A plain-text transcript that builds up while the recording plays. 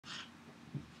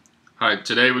Hi,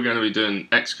 today we're going to be doing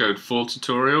Xcode 4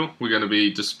 tutorial. We're going to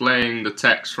be displaying the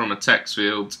text from a text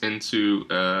field into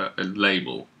a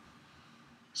label.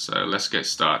 So let's get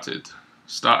started.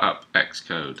 Start up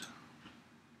Xcode.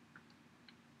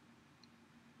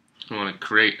 We want to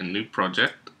create a new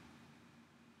project.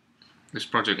 This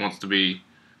project wants to be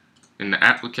in the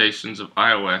applications of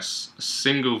iOS, a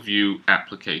single view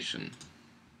application.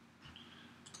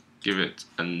 Give it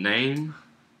a name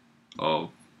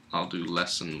of, I'll do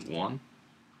lesson 1.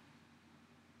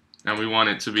 And we want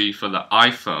it to be for the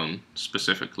iPhone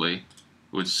specifically,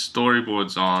 with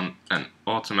storyboards on and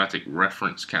automatic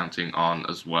reference counting on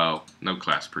as well. No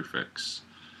class prefix.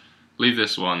 Leave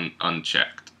this one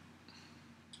unchecked.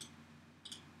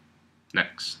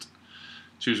 Next.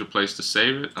 Choose a place to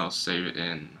save it. I'll save it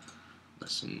in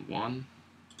lesson 1.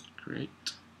 Great.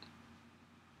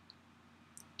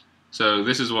 So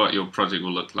this is what your project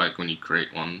will look like when you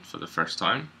create one for the first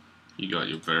time. You got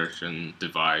your version,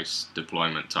 device,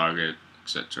 deployment target,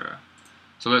 etc.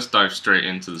 So let's dive straight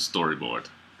into the storyboard.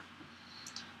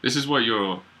 This is what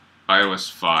your iOS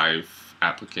 5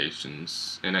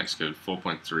 applications in Xcode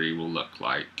 4.3 will look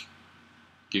like.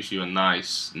 Gives you a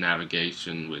nice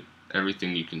navigation with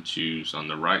everything you can choose on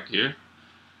the right here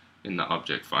in the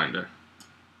object finder.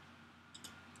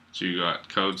 So you got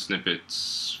code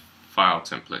snippets, file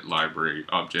template library,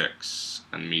 objects,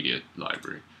 and media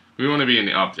library. We want to be in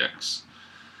the objects.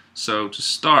 So to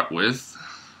start with,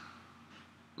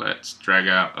 let's drag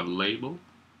out a label.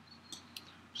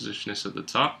 Position this at the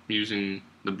top using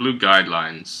the blue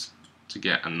guidelines to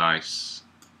get a nice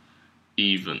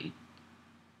even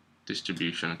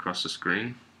distribution across the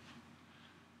screen.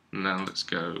 And now let's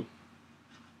go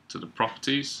to the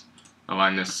properties.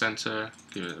 Align this center,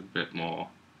 give it a bit more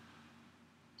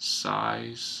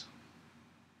size.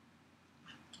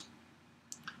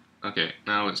 Okay,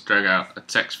 now let's drag out a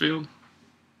text field.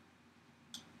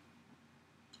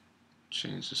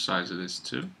 Change the size of this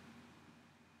too.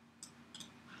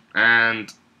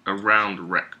 And a round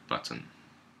rec button.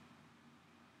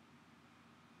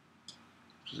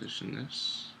 Position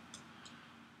this.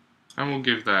 And we'll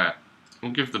give the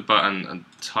button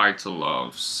a title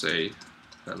of, say,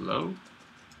 hello.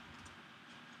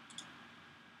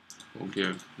 We'll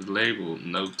give the label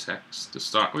no text to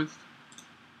start with.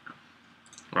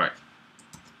 Right.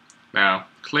 Now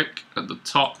click at the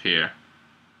top here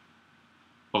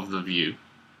of the view.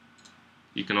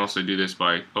 You can also do this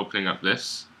by opening up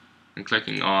this and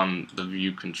clicking on the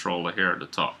view controller here at the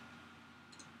top.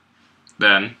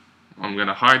 Then I'm going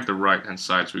to hide the right hand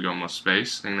side so we got more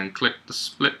space, and then click the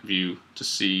split view to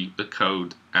see the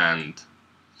code and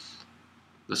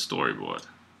the storyboard.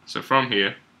 So from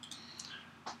here,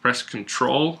 press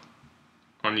Control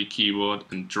on your keyboard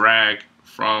and drag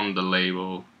from the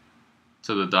label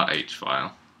to the .h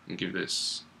file and give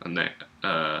this a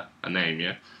name,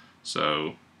 yeah.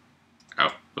 So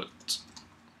output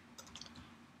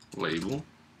label.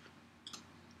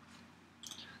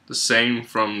 The same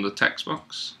from the text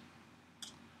box.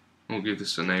 We'll give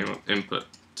this a name of input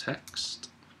text.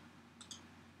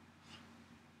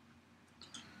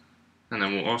 And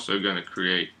then we're also going to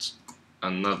create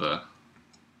another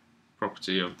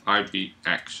property of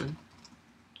IBAction.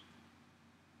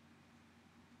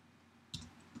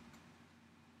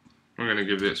 We're going to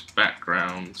give this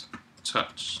background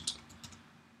touched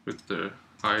with the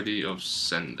ID of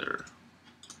sender.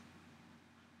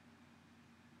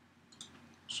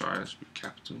 Sorry, that should be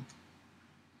capital.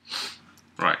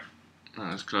 Right, now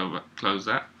let's close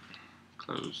that.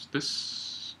 Close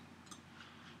this.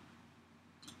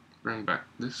 Bring back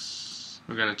this.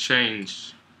 We're going to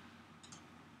change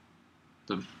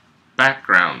the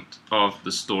background of the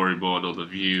storyboard or the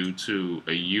view to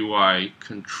a UI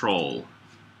control.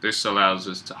 This allows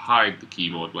us to hide the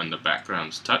keyboard when the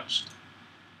background's touched.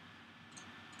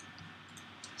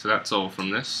 So that's all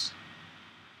from this.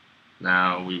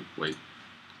 Now we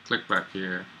click back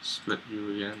here, split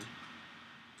view again.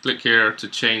 Click here to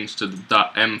change to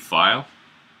the .m file.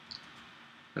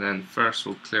 And then first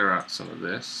we'll clear out some of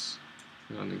this.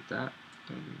 We don't need that.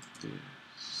 Don't need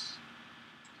this.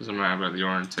 Doesn't matter about the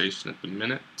orientation at the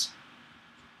minute.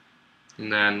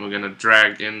 And then we're going to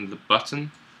drag in the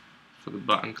button for the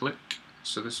button click.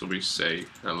 So this will be say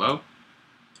hello.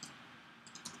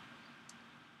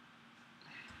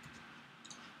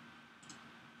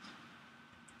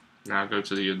 Now go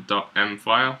to the .m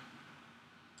file.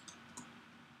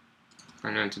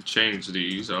 I'm going to change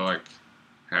these. I like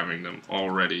having them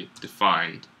already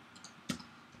defined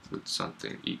with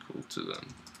something equal to them.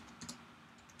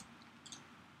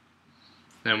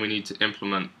 Then we need to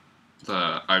implement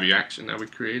the IBAction that we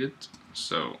created.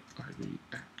 So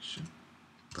IBAction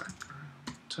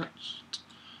background touched.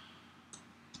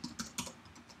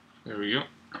 There we go.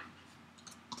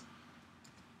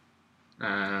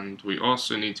 And we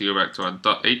also need to go back to our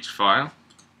 .h file.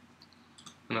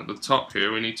 And at the top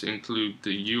here, we need to include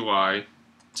the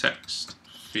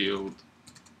UITextField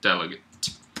delegate.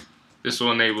 This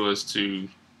will enable us to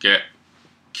get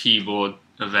keyboard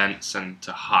events and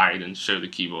to hide and show the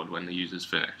keyboard when the user's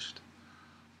finished.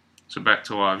 So back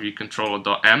to our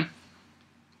viewController.m.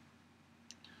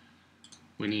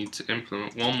 We need to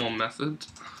implement one more method.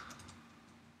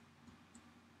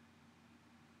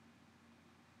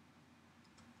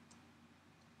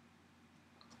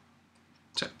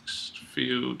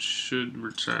 Textfield should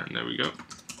return. There we go.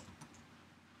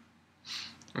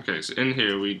 Okay, so in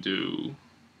here we do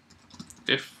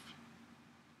if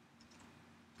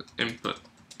the input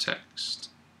text,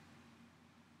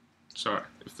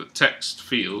 if the text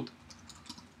field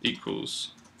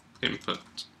equals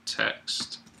input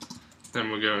text,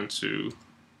 then we're going to,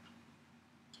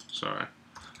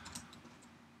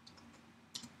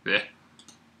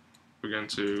 we're going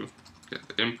to get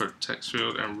the input text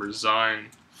field and resign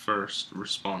first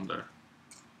responder.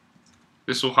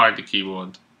 This will hide the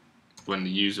keyboard when the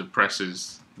user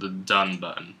presses the done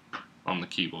button on the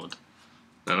keyboard.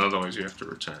 Then otherwise you have to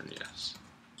return yes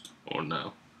or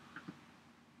no.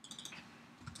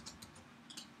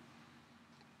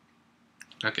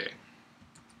 Okay.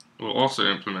 We'll also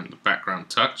implement the background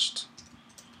touched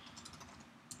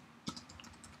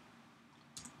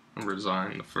and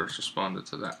resign the first responder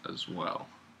to that as well.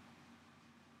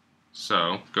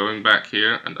 So going back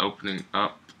here and opening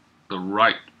up the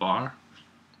right bar,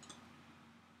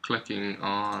 clicking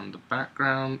on the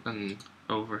background and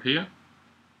over here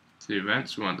to the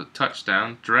events, we want the touch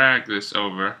down, drag this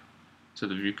over to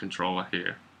the view controller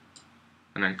here,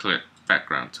 and then click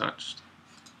background touched.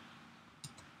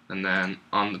 And then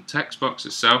on the text box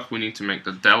itself, we need to make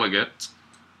the delegate.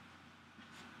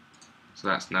 So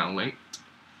that's now linked.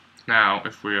 Now,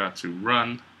 if we are to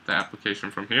run the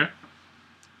application from here,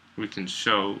 we can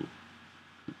show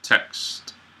the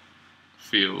text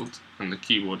field and the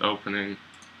keyboard opening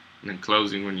and then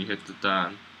closing when you hit the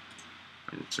done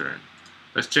and return.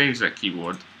 Let's change that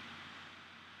keyboard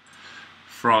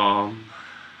from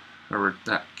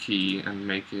that key and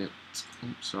make it,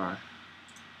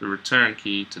 the return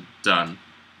key to done.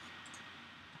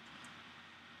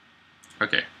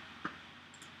 Okay.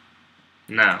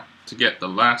 Now, to get the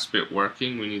last bit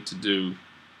working, we need to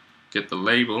get the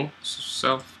label, so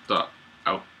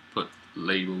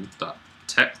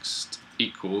self.outputLabel.text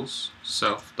equals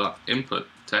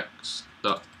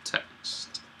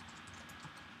self.inputText.text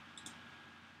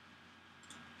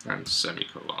and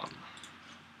semicolon.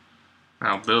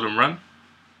 Now build and run.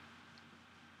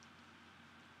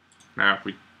 Now if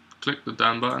we click the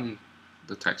done button,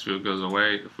 the text field goes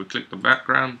away. If we click the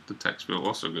background, the text field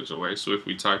also goes away. So if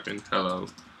we type in hello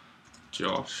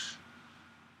Josh,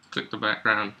 click the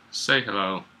background, say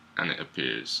hello, and it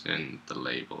appears in the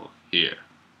label here.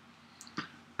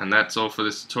 And that's all for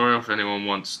this tutorial. If anyone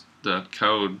wants the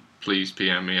code, please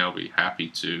PM me. I'll be happy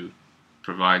to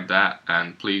provide that.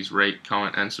 And please rate,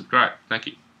 comment, and subscribe. Thank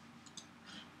you.